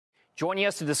Joining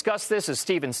us to discuss this is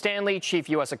Stanley, Chief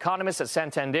U.S. Economist at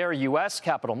Santander U.S.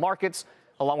 Capital Markets,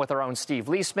 along with our own Steve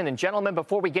Liesman. And gentlemen,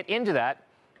 before we get into that,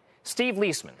 Steve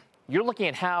Liesman, you're looking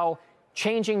at how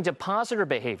changing depositor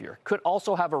behavior could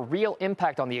also have a real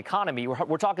impact on the economy.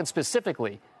 We're talking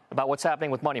specifically about what's happening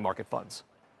with money market funds.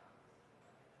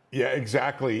 Yeah,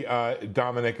 exactly,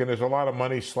 Dominic. And there's a lot of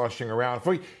money slushing around.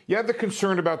 You have the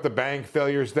concern about the bank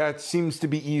failures. That seems to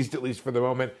be eased, at least for the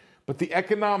moment. But the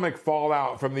economic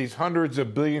fallout from these hundreds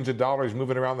of billions of dollars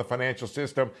moving around the financial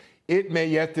system, it may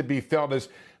yet to be felt, as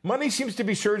money seems to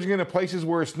be surging into places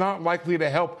where it's not likely to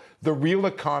help the real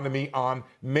economy on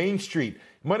Main Street.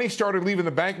 Money started leaving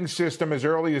the banking system as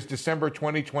early as December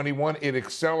 2021. It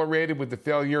accelerated with the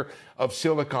failure of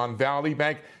Silicon Valley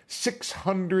Bank.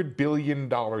 $600 billion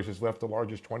has left the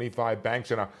largest 25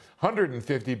 banks, and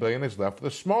 $150 billion has left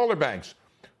the smaller banks.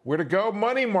 Where to go?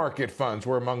 Money market funds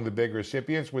were among the big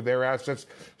recipients, with their assets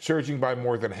surging by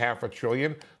more than $500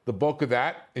 billion. The bulk of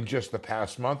that in just the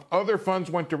past month. Other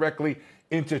funds went directly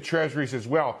into treasuries as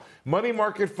well. Money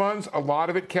market funds, a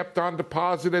lot of it kept on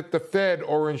deposit at the Fed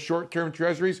or in short-term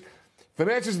treasuries.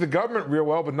 Finances the government real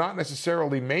well, but not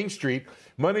necessarily Main Street.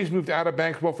 Money's moved out of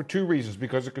banks, well, for two reasons: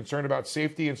 because of concern about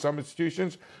safety in some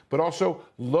institutions, but also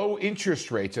low interest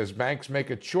rates as banks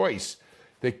make a choice.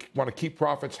 They want to keep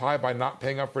profits high by not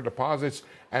paying up for deposits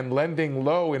and lending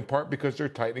low, in part because they're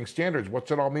tightening standards.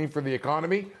 What's it all mean for the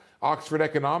economy? Oxford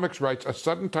Economics writes, a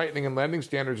sudden tightening in lending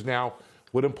standards now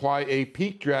would imply a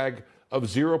peak drag of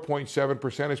 0.7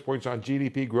 percentage points on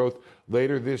GDP growth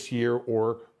later this year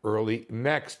or early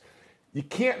next. You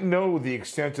can't know the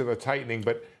extent of the tightening,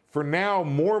 but for now,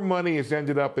 more money has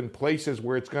ended up in places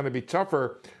where it's going to be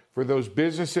tougher for those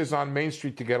businesses on Main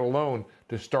Street to get a loan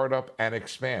to start up and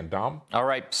expand. Dom? All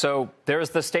right, so there's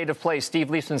the state of play. Steve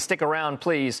Liesman, stick around,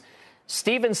 please.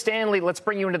 Stephen Stanley, let's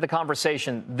bring you into the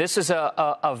conversation. This is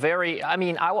a very,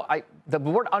 the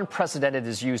word unprecedented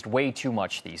is used way too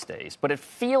much these days, but it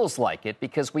feels like it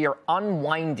because we are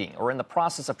unwinding or in the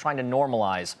process of trying to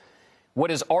normalize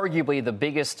what is arguably the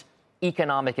biggest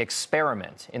economic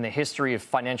experiment in the history of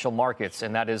financial markets,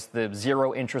 and that is the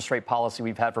zero interest rate policy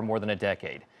we've had for more than a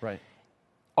decade. Right.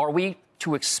 Are we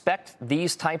to expect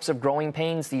these types of growing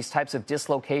pains, these types of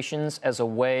dislocations as a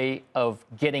way of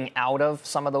getting out of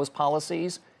some of those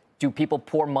policies? Do people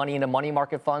pour money into money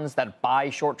market funds that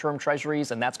buy short-term treasuries,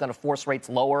 and that's going to force rates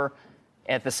lower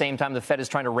at the same time the Fed is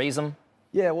trying to raise them?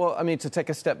 Yeah, well, to take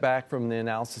a step back from the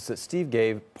analysis that Steve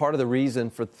gave, part of the reason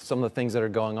for some of the things that are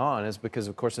going on is because,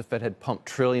 of course, the Fed had pumped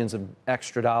trillions of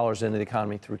extra dollars into the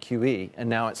economy through QE, and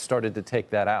now it's started to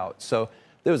take that out. So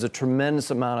there was a tremendous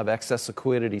amount of excess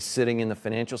liquidity sitting in the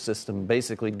financial system,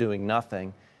 basically doing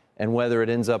nothing. And whether it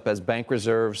ends up as bank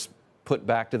reserves put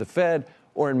back to the Fed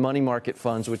or in money market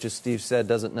funds, which, as Steve said,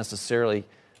 doesn't necessarily,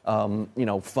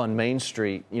 fund Main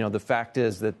Street, the fact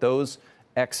is that those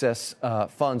excess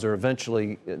funds are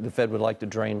eventually, the Fed would like to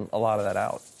drain a lot of that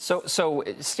out. So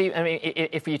Steve,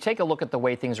 if you take a look at the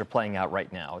way things are playing out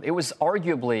right now, it was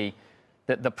arguably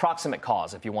the proximate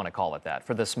cause, if you want to call it that,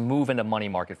 for this move into money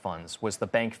market funds was the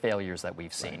bank failures that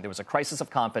we've seen. Right. There was a crisis of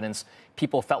confidence.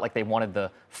 People felt like they wanted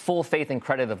the full faith and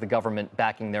credit of the government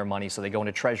backing their money, so they go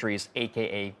into treasuries,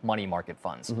 a.k.a. money market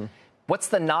funds. Mm-hmm. What's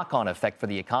the knock-on effect for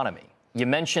the economy? You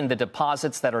mentioned the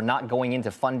deposits that are not going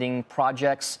into funding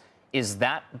projects. Is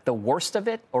that the worst of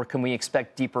it, or can we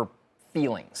expect deeper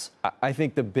feelings? I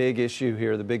think the big issue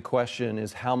here, the big question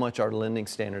is how much our lending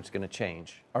standards going to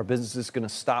change. Are businesses going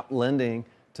to stop lending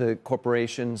to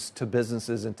corporations, to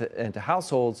businesses, and to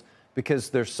households because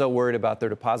they're so worried about their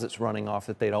deposits running off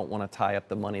that they don't want to tie up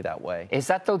the money that way? Is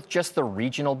that, though, just the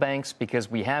regional banks?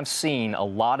 Because we have seen a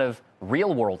lot of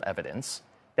real-world evidence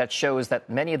that shows that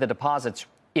many of the deposits,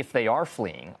 if they are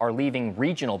fleeing, are leaving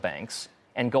regional banks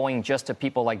and going just to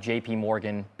people like J.P.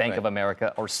 Morgan, Bank of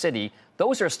America, or Citi.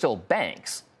 Those are still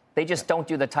banks. They just don't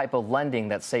do the type of lending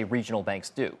that, say, regional banks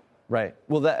do. Right.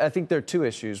 Well, I think there are two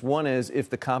issues. One is if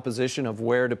the composition of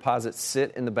where deposits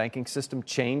sit in the banking system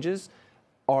changes,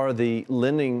 are the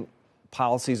lending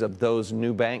policies of those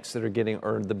new banks that are getting,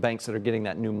 or the banks that are getting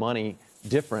that new money,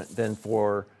 different than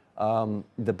for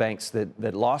the banks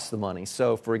that lost the money?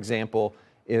 So, for example,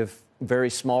 if very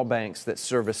small banks that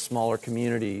service smaller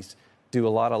communities do a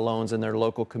lot of loans in their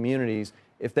local communities,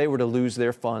 if they were to lose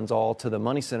their funds all to the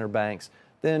money center banks,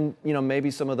 then maybe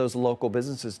some of those local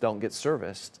businesses don't get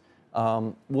serviced.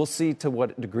 We'll see to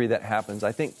what degree that happens.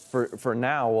 I think for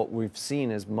now, what we've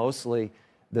seen is mostly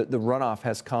the runoff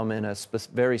has come in a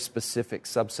very specific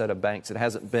subset of banks. It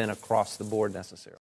hasn't been across the board necessarily.